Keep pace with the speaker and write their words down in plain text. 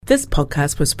This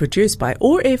podcast was produced by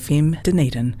OAR FM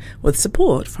Dunedin with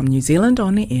support from New Zealand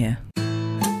On Air.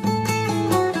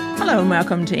 Hello and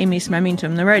welcome to MS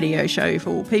Momentum, the radio show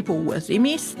for people with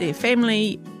MS, their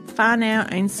family, whānau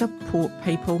and support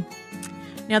people.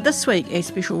 Now this week, our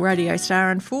special radio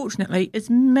star, unfortunately, is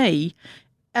me.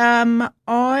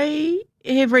 I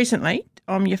have recently,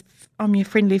 I'm your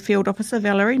friendly field officer,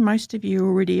 Valerie. Most of you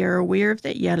already are aware of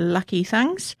that, you lucky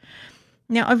things.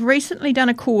 Now, I've recently done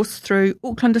a course through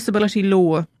Auckland Disability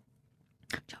Law.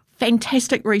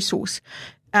 Fantastic resource.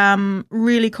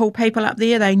 Really cool people up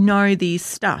there. They know their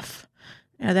stuff.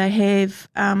 Now, they have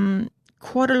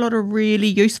quite a lot of really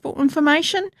useful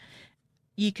information.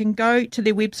 You can go to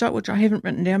their website, which I haven't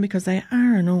written down because they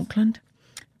are in Auckland.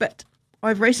 But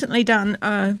I've recently done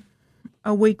a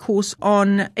wee course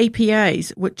on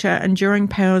EPAs, which are Enduring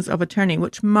Powers of Attorney,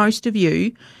 which most of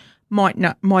you might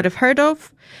have heard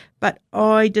of. But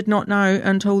I did not know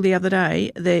until the other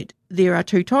day that there are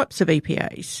two types of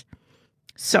EPAs.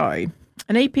 So,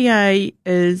 an EPA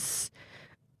is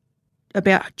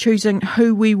about choosing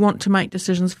who we want to make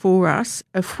decisions for us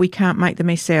if we can't make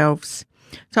them ourselves.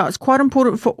 So, it's quite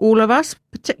important for all of us,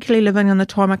 particularly living in the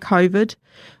time of COVID,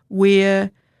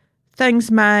 where things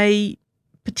may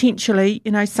potentially,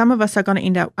 some of us are going to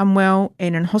end up unwell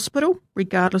and in hospital,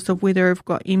 regardless of whether we've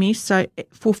got MS. So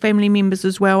for family members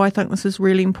as well, I think this is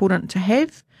really important to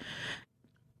have,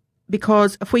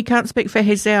 because if we can't speak for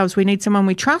ourselves, we need someone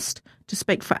we trust to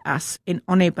speak for us and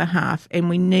on our behalf. And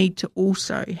we need to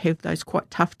also have those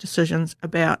quite tough decisions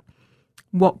about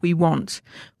what we want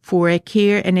for our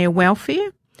care and our welfare.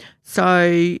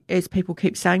 So as people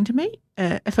keep saying to me,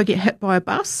 if I get hit by a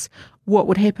bus, what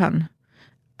would happen?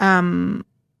 Who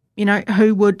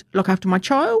would look after my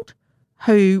child?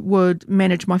 Who would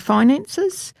manage my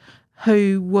finances?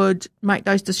 Who would make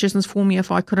those decisions for me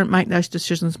if I couldn't make those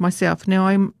decisions myself? Now,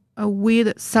 I'm aware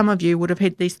that some of you would have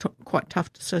had these quite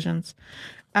tough decisions.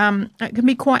 It can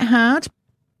be quite hard,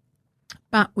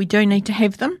 but we do need to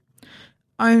have them.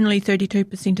 Only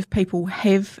 32% of people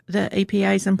have the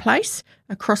EPAs in place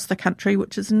across the country,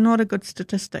 which is not a good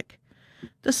statistic.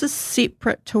 This is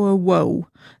separate to a will.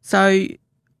 So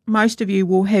most of you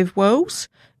will have wills.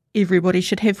 Everybody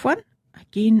should have one.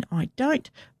 Again, I don't.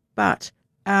 But,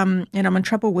 and I'm in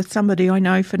trouble with somebody I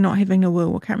know for not having a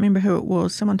will. I can't remember who it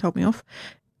was. Someone told me off.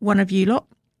 One of you lot.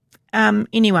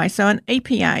 Anyway, so an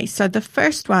EPA. So the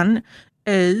first one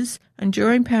is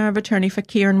Enduring Power of Attorney for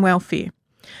Care and Welfare.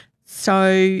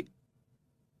 So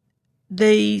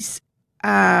these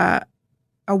are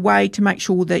a way to make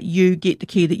sure that you get the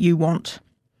care that you want.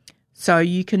 So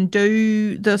you can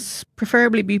do this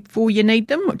preferably before you need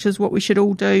them, which is what we should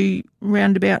all do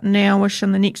round about now-ish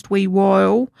in the next wee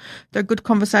while. They're a good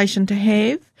conversation to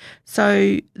have.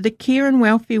 So the care and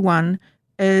welfare one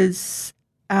is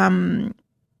you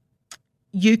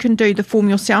can do the form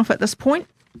yourself at this point.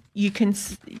 You can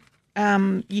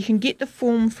get the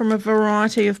form from a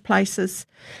variety of places.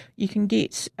 You can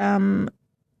get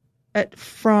it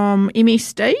from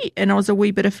MSD, and I was a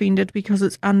wee bit offended because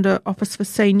it's under Office for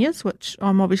Seniors, which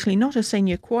I'm obviously not a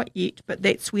senior quite yet, but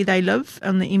that's where they live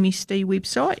on the MSD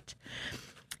website.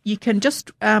 You can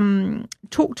just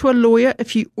talk to a lawyer.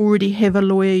 If you already have a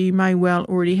lawyer, you may well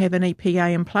already have an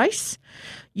EPA in place.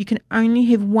 You can only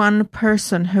have one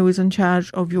person who is in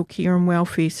charge of your care and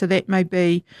welfare. So that may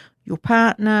be your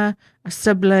partner, a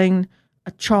sibling,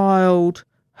 a child,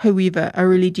 whoever, a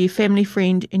really dear family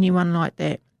friend, anyone like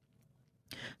that.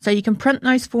 So you can print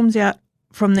those forms out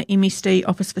from the MSD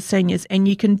Office for Seniors, and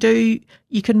you can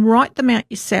write them out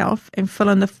yourself and fill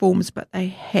in the forms, but they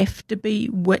have to be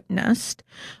witnessed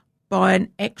by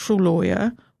an actual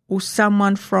lawyer or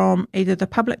someone from either the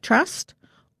Public Trust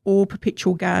or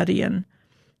Perpetual Guardian.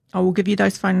 I will give you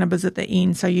those phone numbers at the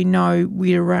end so you know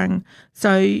where to ring.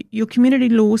 So your community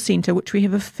law centre, which we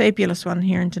have a fabulous one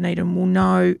here in Dunedin, will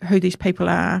know who these people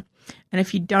are, and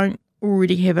if you don't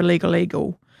already have a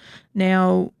legal.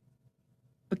 Now,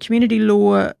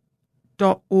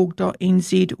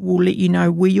 communitylaw.org.nz will let you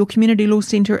know where your community law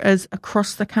centre is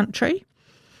across the country,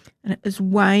 and it is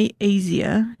way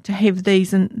easier to have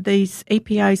these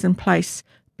EPAs in place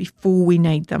before we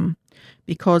need them,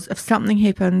 because if something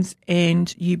happens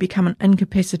and you become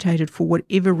incapacitated for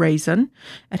whatever reason,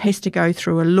 it has to go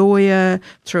through a lawyer,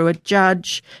 through a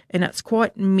judge, and it's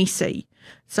quite messy.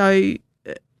 So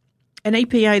an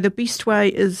EPA, the best way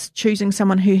is choosing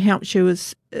someone who helps you.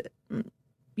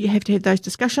 You have to have those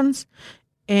discussions,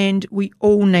 and we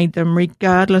all need them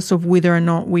regardless of whether or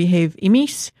not we have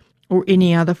MS or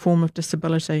any other form of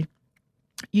disability.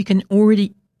 You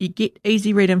get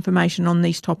easy read information on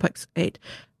these topics at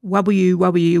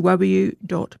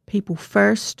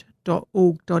www.peoplefirst.org.nz.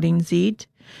 justice.govt.org.nz.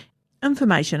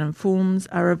 Information and forms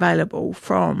are available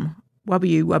from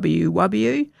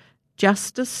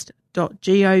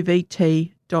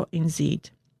www.justice.govt.nz.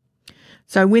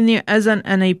 So when there isn't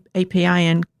an EPA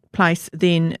in place,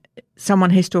 then someone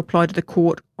has to apply to the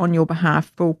court on your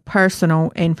behalf for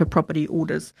personal and for property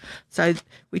orders. So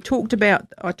I talked about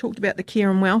the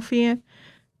care and welfare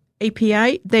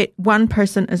EPA, that one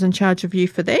person is in charge of you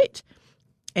for that.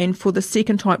 And for the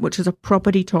second type, which is a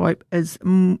property type, is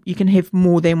you can have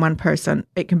more than one person.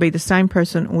 It can be the same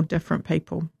person or different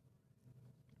people.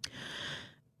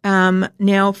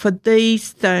 Now, for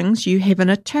these things, you have an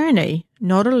attorney,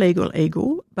 not a legal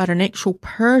eagle, but an actual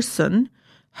person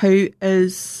who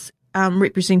is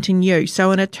representing you.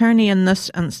 So an attorney in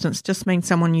this instance just means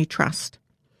someone you trust.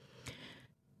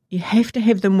 You have to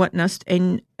have them witnessed,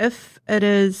 and if it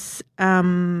is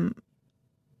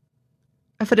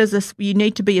you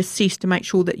need to be assessed to make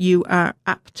sure that you are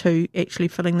up to actually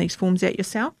filling these forms out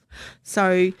yourself.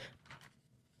 So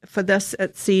for this,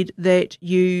 it said that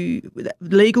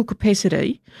legal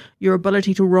capacity, your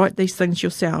ability to write these things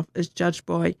yourself, is judged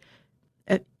by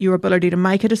your ability to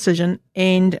make a decision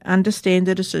and understand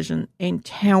the decision and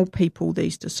tell people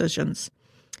these decisions.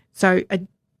 So a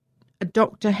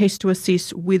doctor has to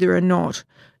assess whether or not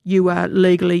you are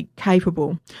legally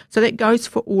capable. So that goes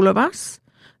for all of us.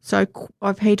 So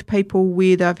I've had people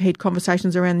where they've had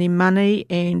conversations around their money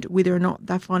and whether or not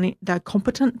they're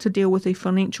competent to deal with their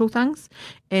financial things,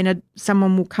 and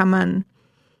someone will come in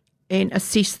and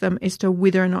assess them as to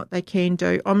whether or not they can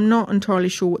do. I'm not entirely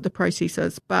sure what the process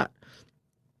is, but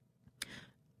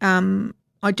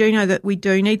I do know that we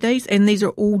do need these, and these are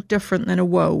all different than a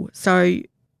will. So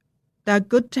they're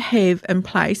good to have in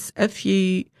place if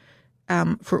you,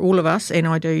 for all of us, and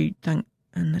I do think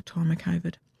in the time of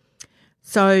COVID.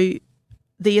 So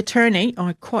the attorney,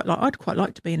 I'd quite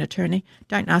like to be an attorney.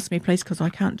 Don't ask me, please, because I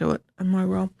can't do it in my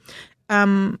role.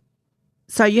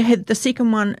 So you had the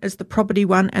second one is the property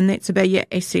one, and that's about your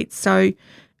assets. So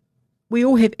we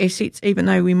all have assets, even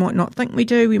though we might not think we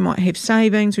do. We might have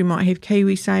savings, we might have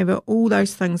KiwiSaver. All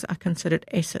those things are considered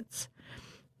assets,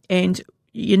 and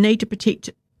you need to protect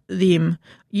them.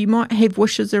 You might have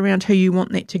wishes around who you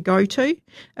want that to go to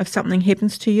if something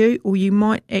happens to you, or you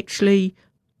might actually,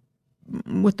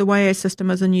 with the way our system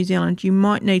is in New Zealand, you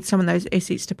might need some of those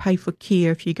assets to pay for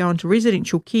care if you go into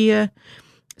residential care.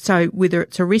 So whether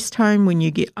it's a rest home when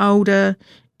you get older,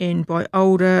 and by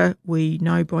older, we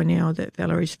know by now that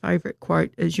Valerie's favourite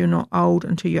quote is you're not old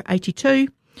until you're 82,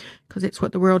 because that's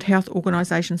what the World Health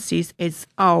Organisation says as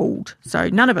old. So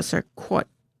none of us are quite,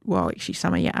 well, actually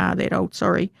some of you are that old,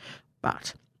 sorry.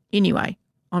 But anyway,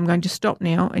 I'm going to stop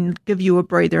now and give you a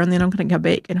breather, and then I'm going to go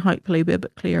back and hopefully be a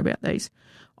bit clear about these.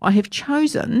 I have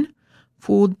chosen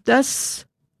for this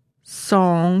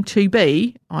song to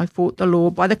be I Fought the Law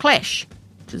by The Clash,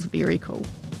 which is very cool.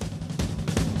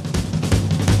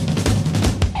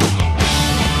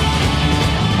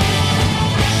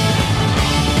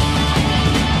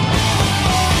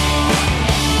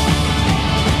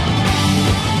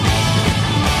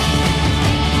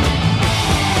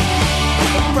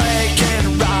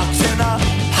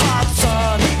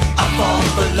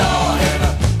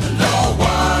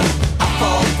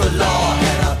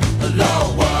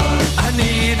 I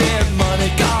needed money,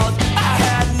 'cause I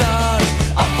had none.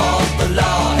 I fought the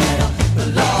law.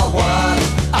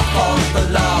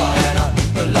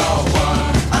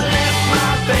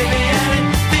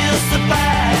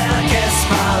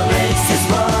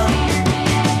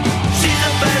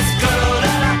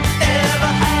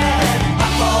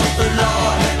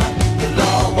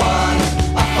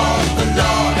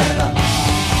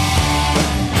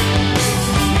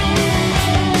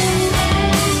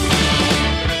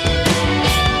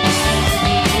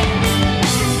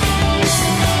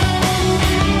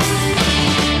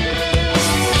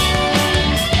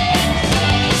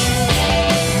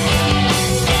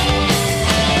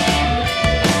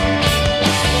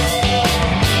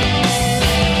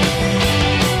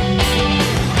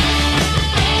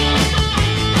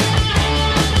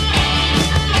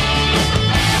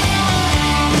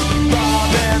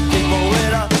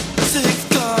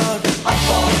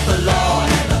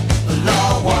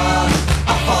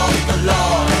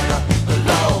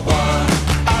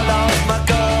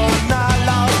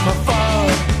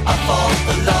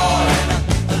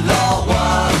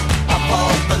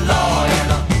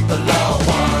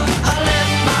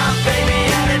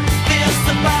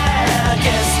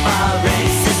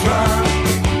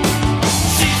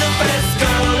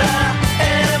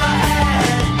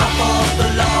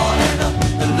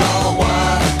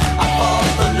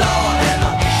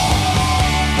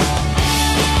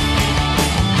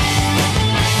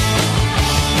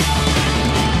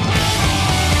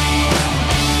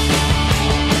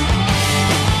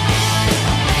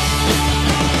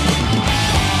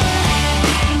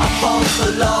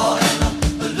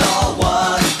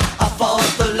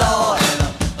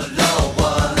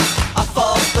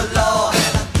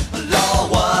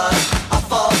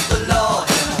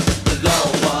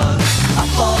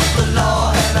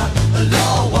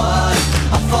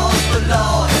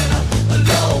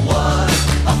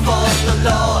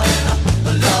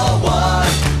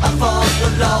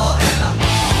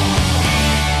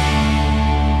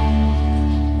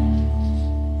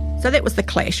 that was The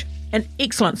Clash, an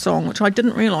excellent song, which I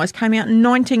didn't realise came out in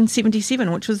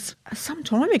 1977, which was some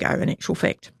time ago in actual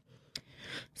fact.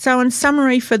 So in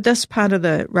summary for this part of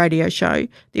the radio show,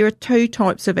 there are two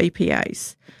types of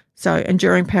EPAs, so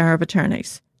enduring power of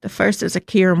attorneys. The first is a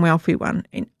care and welfare one,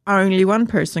 and only one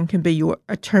person can be your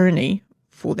attorney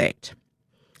for that.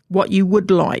 What you would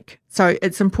like. So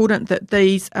it's important that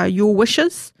these are your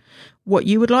wishes, what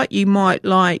you would like. You might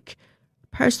like,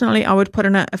 personally, I would put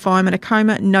in it, if I'm in a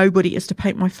coma, nobody is to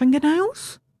paint my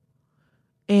fingernails,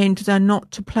 and they're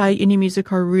not to play any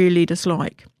music I really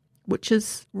dislike, which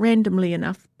is randomly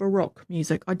enough Baroque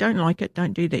music. I don't like it.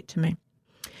 Don't do that to me.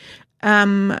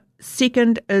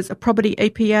 Second is a property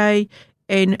EPA,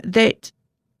 and that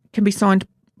can be signed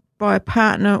by a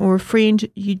partner or a friend.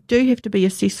 You do have to be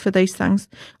assessed for these things.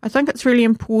 I think it's really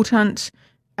important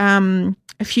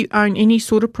if you own any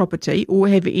sort of property or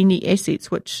have any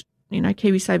assets, which,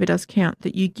 KiwiSaver does count,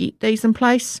 that you get these in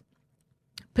place,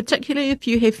 particularly if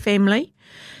you have family.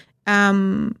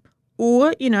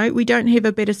 Or, we don't have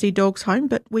a Battersea Dogs home,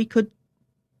 but we could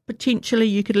potentially,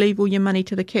 you could leave all your money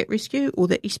to the Cat Rescue or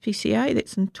the SPCA.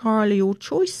 That's entirely your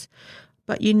choice.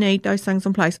 But you need those things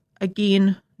in place.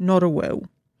 Again, not a will.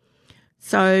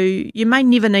 So you may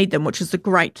never need them, which is a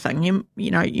great thing. You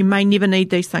may never need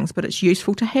these things, but it's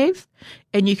useful to have,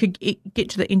 and you could get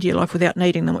to the end of your life without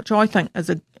needing them, which I think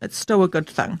it's still a good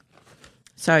thing.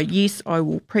 So yes, I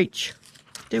will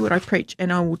do what I preach,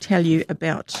 and I will tell you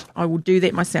I will do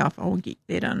that myself. I will get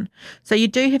that in. So you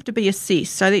do have to be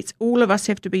assessed. So that's all of us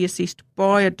have to be assessed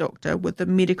by a doctor with a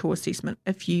medical assessment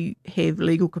if you have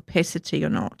legal capacity or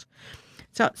not.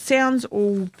 So it sounds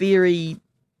all very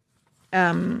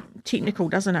technical,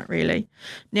 doesn't it, really?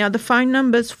 Now, the phone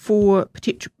numbers for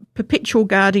Perpetual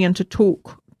Guardian to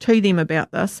talk to them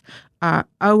about this are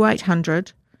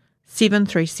 0800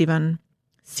 737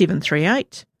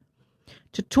 738.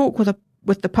 To talk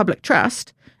with the Public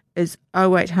Trust is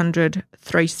 0800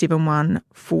 371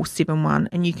 471,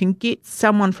 and you can get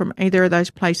someone from either of those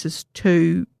places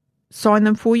to sign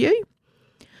them for you.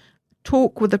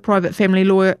 Talk with a private family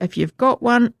lawyer if you've got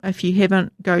one. If you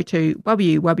haven't, go to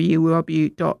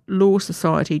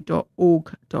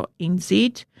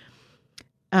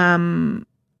www.lawsociety.org.nz.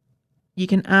 You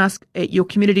can ask at your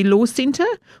community law centre,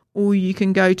 or you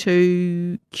can go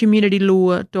to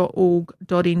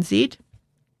communitylaw.org.nz,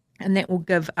 and that will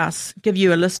give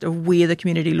you a list of where the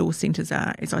community law centres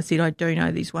are. As I said, I do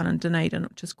know there's one in Dunedin,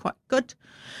 which is quite good.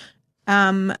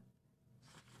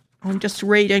 I'm just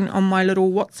reading on my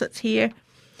little what's-its here.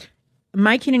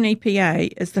 Making an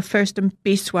EPA is the first and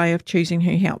best way of choosing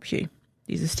who helps you.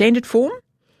 There's a standard form.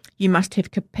 You must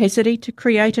have capacity to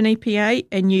create an EPA,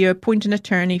 and you appoint an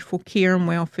attorney for care and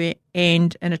welfare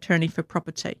and an attorney for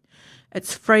property.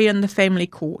 It's free in the family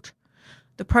court.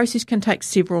 The process can take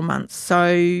several months,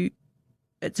 so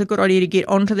it's a good idea to get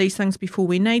onto these things before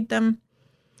we need them.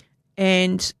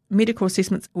 And medical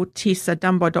assessments or tests are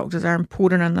done by doctors are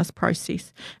important in this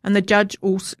process. And the judge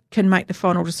also can make the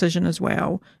final decision as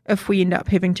well if we end up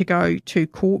having to go to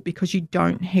court because you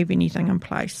don't have anything in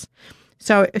place.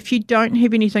 So if you don't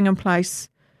have anything in place,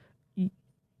 you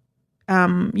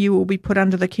will be put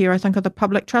under the care, I think, of the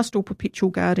Public Trust or Perpetual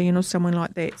Guardian or someone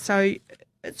like that. So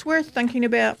it's worth thinking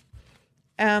about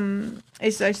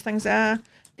as those things are.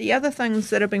 The other things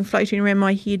that have been floating around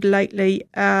my head lately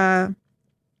are,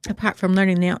 apart from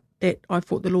learning now that I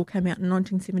thought the law came out in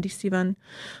 1977,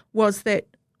 was that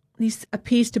there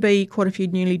appears to be quite a few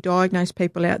newly diagnosed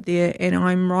people out there, and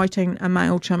I'm writing a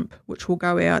MailChimp which will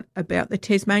go out about the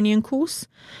Tasmanian course,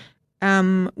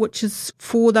 which is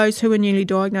for those who are newly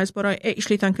diagnosed, but I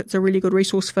actually think it's a really good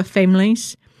resource for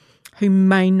families who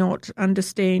may not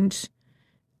understand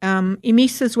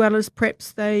MS as well as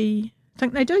perhaps they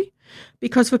think they do,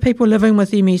 because for people living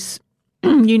with MS,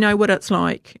 you know what it's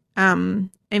like. And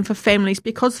for families,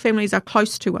 because families are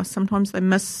close to us, sometimes they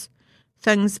miss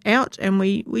things out, and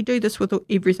we do this with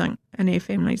everything in our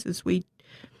families, is we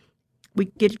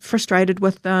get frustrated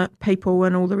with the people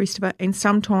and all the rest of it, and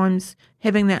sometimes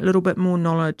having that little bit more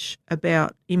knowledge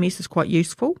about MS is quite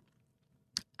useful.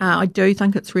 I do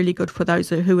think it's really good for those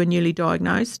who are newly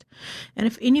diagnosed. And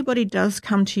if anybody does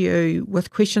come to you with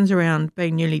questions around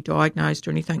being newly diagnosed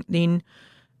or anything, then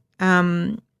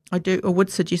I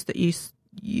would suggest that you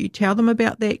tell them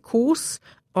about that course.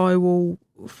 I will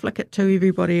flick it to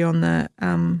everybody on the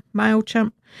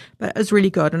MailChimp, but it's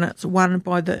really good, and it's run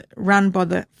by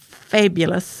the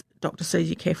fabulous Dr.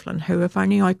 Susie Claflin, who, if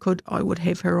only I could, I would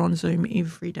have her on Zoom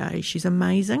every day. She's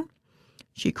amazing.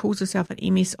 She calls herself an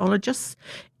MSologist,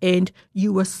 and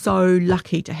you are so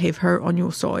lucky to have her on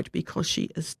your side because she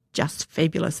is just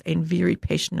fabulous and very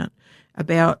passionate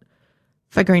about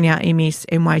figuring out MS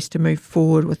and ways to move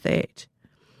forward with that.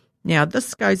 Now,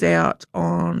 this goes out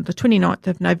on the 29th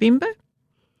of November,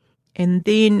 and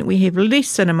then we have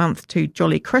less than a month to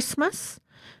Jolly Christmas.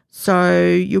 So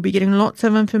you'll be getting lots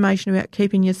of information about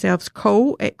keeping yourselves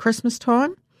cool at Christmas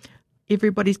time.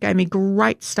 Everybody's gave me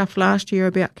great stuff last year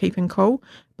about keeping cool,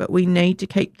 but we need to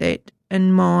keep that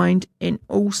in mind. And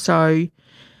also,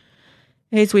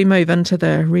 as we move into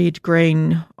the red,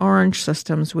 green, orange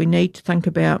systems, we need to think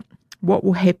about what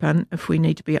will happen if we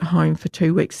need to be at home for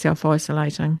 2 weeks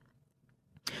self-isolating.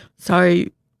 So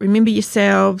remember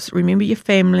yourselves, remember your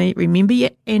family, remember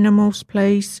your animals,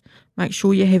 please. Make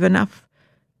sure you have enough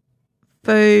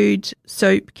food,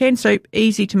 soup, canned soup,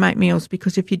 easy to make meals,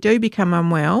 because if you do become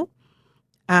unwell,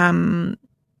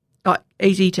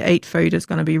 easy to eat food is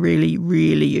going to be really,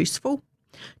 really useful.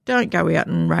 Don't go out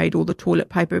and raid all the toilet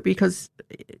paper, because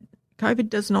COVID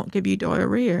does not give you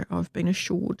diarrhea, I've been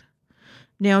assured.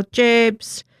 Now,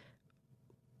 jabs,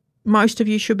 most of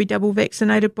you should be double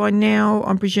vaccinated by now.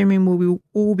 I'm presuming we will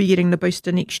all be getting the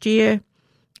booster next year,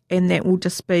 and that will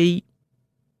just be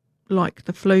like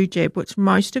the flu jab, which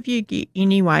most of you get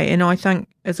anyway, and I think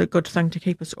is a good thing to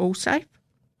keep us all safe.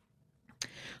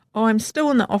 I'm still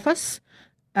in the office.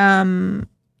 My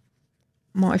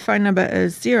phone number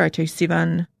is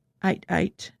 027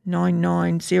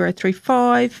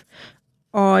 8899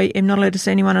 I am not allowed to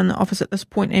see anyone in the office at this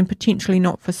point, and potentially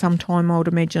not for some time, I would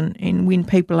imagine. And when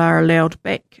people are allowed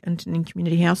back into the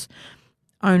community house,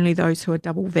 only those who are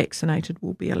double vaccinated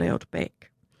will be allowed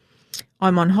back.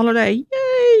 I'm on holiday,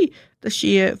 yay, this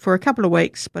year for a couple of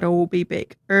weeks, but I will be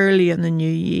back early in the new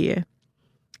year.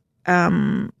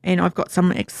 And I've got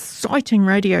some exciting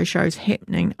radio shows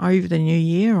happening over the new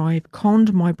year. I've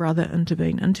conned my brother into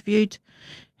being interviewed.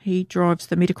 He drives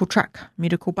the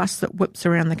medical bus that whips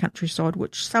around the countryside,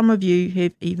 which some of you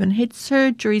have even had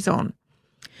surgeries on.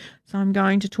 So I'm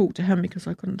going to talk to him because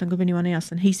I couldn't think of anyone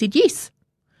else. And he said, yes,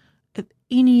 if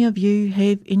any of you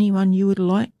have anyone you would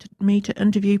like me to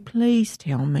interview, please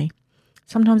tell me.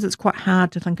 Sometimes it's quite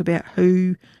hard to think about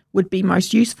who would be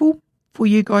most useful for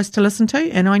you guys to listen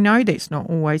to, and I know that's not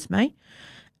always me.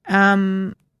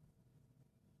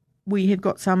 We have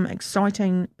got some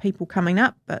exciting people coming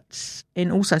up,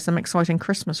 and also some exciting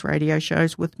Christmas radio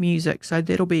shows with music, so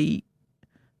that'll be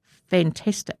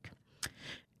fantastic.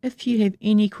 If you have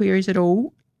any queries at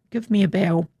all, give me a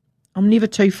bell. I'm never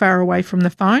too far away from the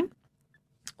phone,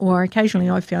 or occasionally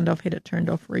I've found I've had it turned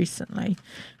off recently.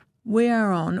 We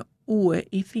are on OAR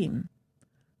FM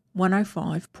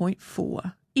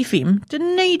 105.4 FM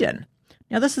Dunedin.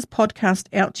 Now, this is podcast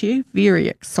out to you. Very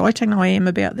exciting. I am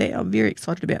about that. I'm very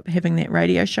excited about having that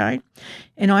radio show.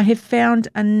 And I have found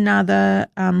another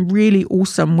really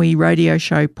awesome wee radio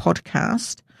show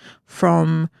podcast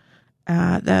from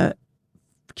the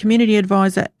community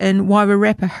advisor in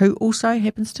Wairarapa, who also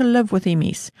happens to live with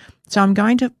MS. So I'm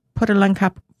going to put a link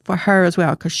up for her as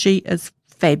well, because she is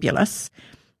fabulous.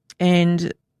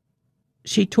 And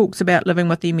she talks about living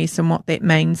with MS and what that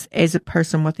means as a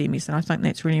person with MS. And I think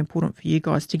that's really important for you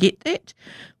guys to get that.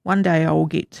 One day I will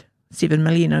get 7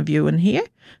 million of you in here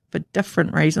for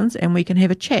different reasons, and we can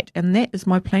have a chat. And that is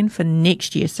my plan for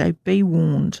next year, so be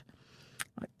warned.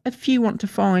 If you want to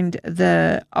find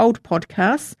the old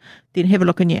podcasts, then have a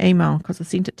look in your email, because I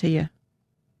sent it to you.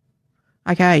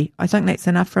 Okay, I think that's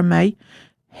enough from me.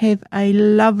 Have a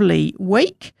lovely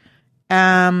week.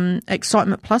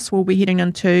 Excitement Plus will be heading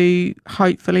into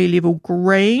hopefully level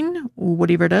green, or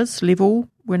whatever it is, level.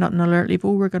 We're not in alert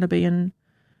level. We're going to be in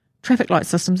traffic light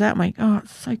systems, aren't we? Oh,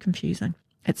 it's so confusing.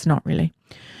 It's not really.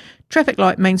 Traffic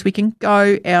light means we can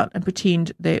go out and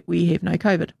pretend that we have no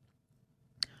COVID.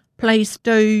 Please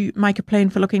do make a plan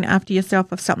for looking after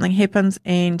yourself if something happens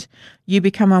and you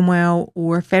become unwell,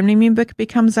 or a family member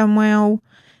becomes unwell.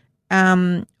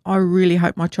 I really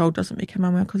hope my child doesn't become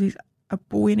unwell, because he's a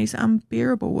boy and he's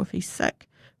unbearable if he's sick,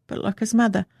 but like his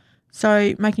mother.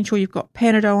 So making sure you've got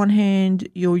Panadol on hand,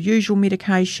 your usual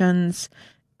medications.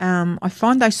 I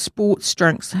find those sports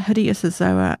drinks, hideous as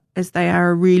they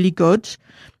are really good.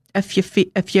 If you're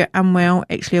fit, if you're unwell,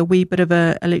 actually a wee bit of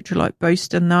a electrolyte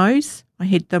boost in those. I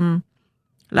had them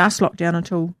last lockdown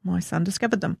until my son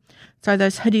discovered them. So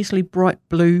those hideously bright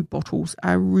blue bottles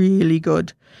are really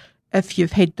good if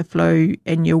you've had the flu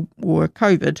or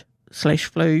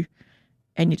COVID/flu,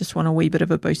 and you just want a wee bit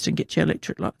of a boost and get your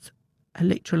electrolytes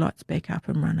back up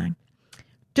and running.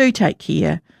 Do take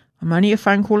care. I'm only a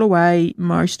phone call away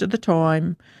most of the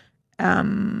time.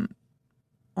 I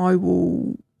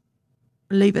will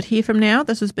leave it here from now.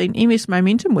 This has been MS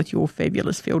Momentum with your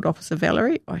fabulous Field Officer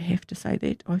Valerie. I have to say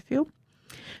that, I feel.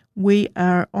 We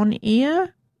are on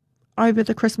air over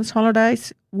the Christmas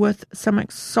holidays with some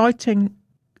exciting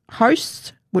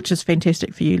hosts, which is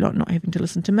fantastic for you, like not having to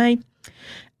listen to me.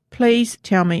 Please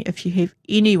tell me if you have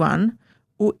anyone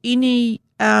or any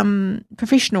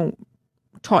professional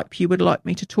type you would like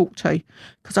me to talk to,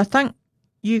 because I think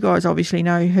you guys obviously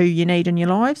know who you need in your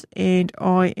lives, and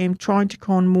I am trying to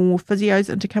con more physios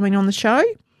into coming on the show.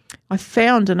 I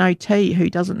found an OT who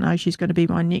doesn't know she's going to be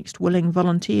my next willing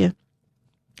volunteer.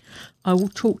 I will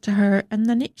talk to her in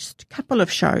the next couple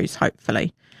of shows,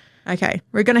 hopefully. Okay,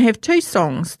 we're going to have 2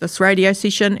 songs this radio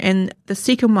session, and the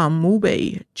second one will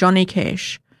be Johnny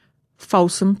Cash,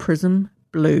 Folsom Prison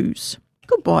Blues.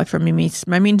 Goodbye from MS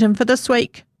Momentum for this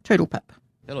week. Toodle pip.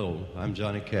 Hello, I'm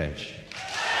Johnny Cash.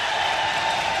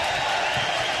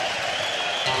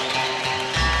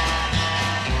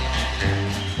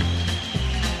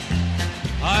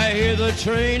 I hear the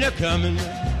train a-comin',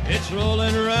 it's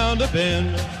rolling around a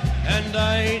bend, and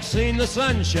I ain't seen the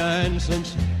sunshine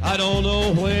since I don't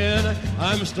know when.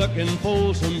 I'm stuck in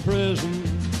Folsom Prison,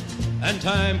 and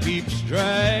time keeps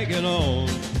dragging on.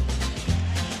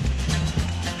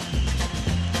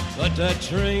 But that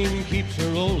train keeps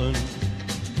a-rollin'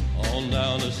 on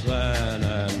down to San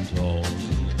Antone.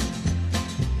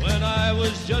 When I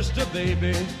was just a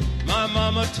baby, my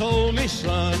mama told me,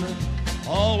 son,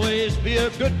 always be a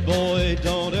good boy,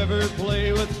 don't ever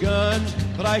play with guns.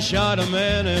 But I shot a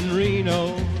man in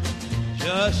Reno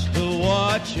just to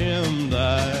watch him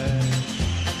die.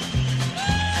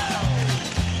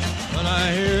 When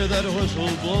I hear that whistle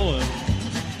blowing,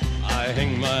 I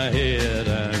hang my head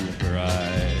and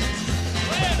cry.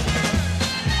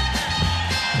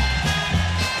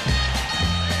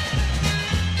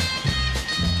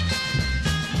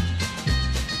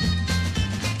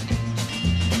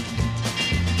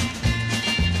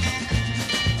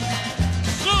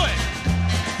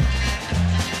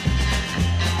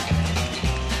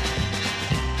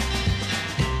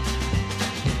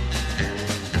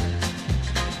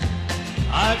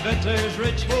 I bet there's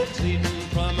rich folks eating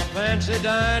from a fancy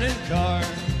dining car.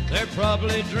 They're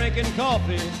probably drinking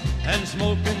coffee and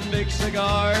smoking big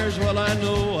cigars. Well, I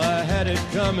know I had it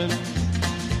coming.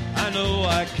 I know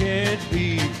I can't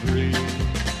be free.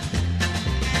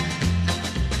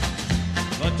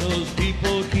 But those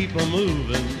people keep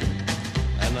a-moving,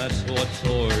 and that's what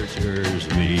tortures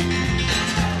me.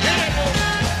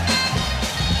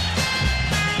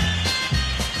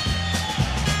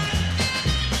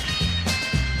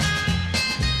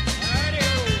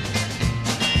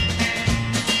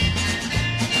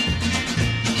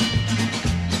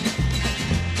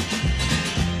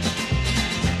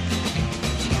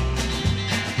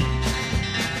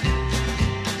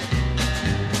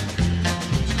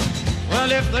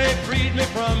 Well, if they freed me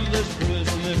from this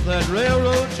prison, if that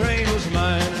railroad train was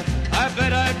mine, I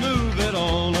bet I'd move it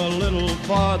on a little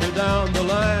farther down the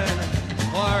line.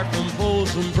 Far from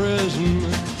Folsom Prison,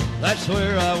 that's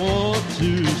where I want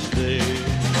to stay.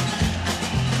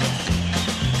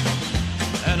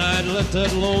 And I'd let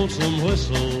that lonesome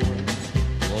whistle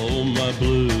blow my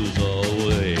blues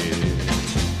away.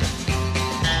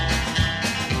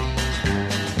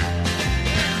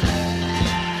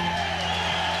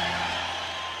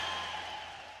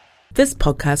 This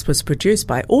podcast was produced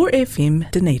by OAR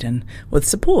FM Dunedin with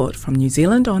support from New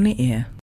Zealand On the Air.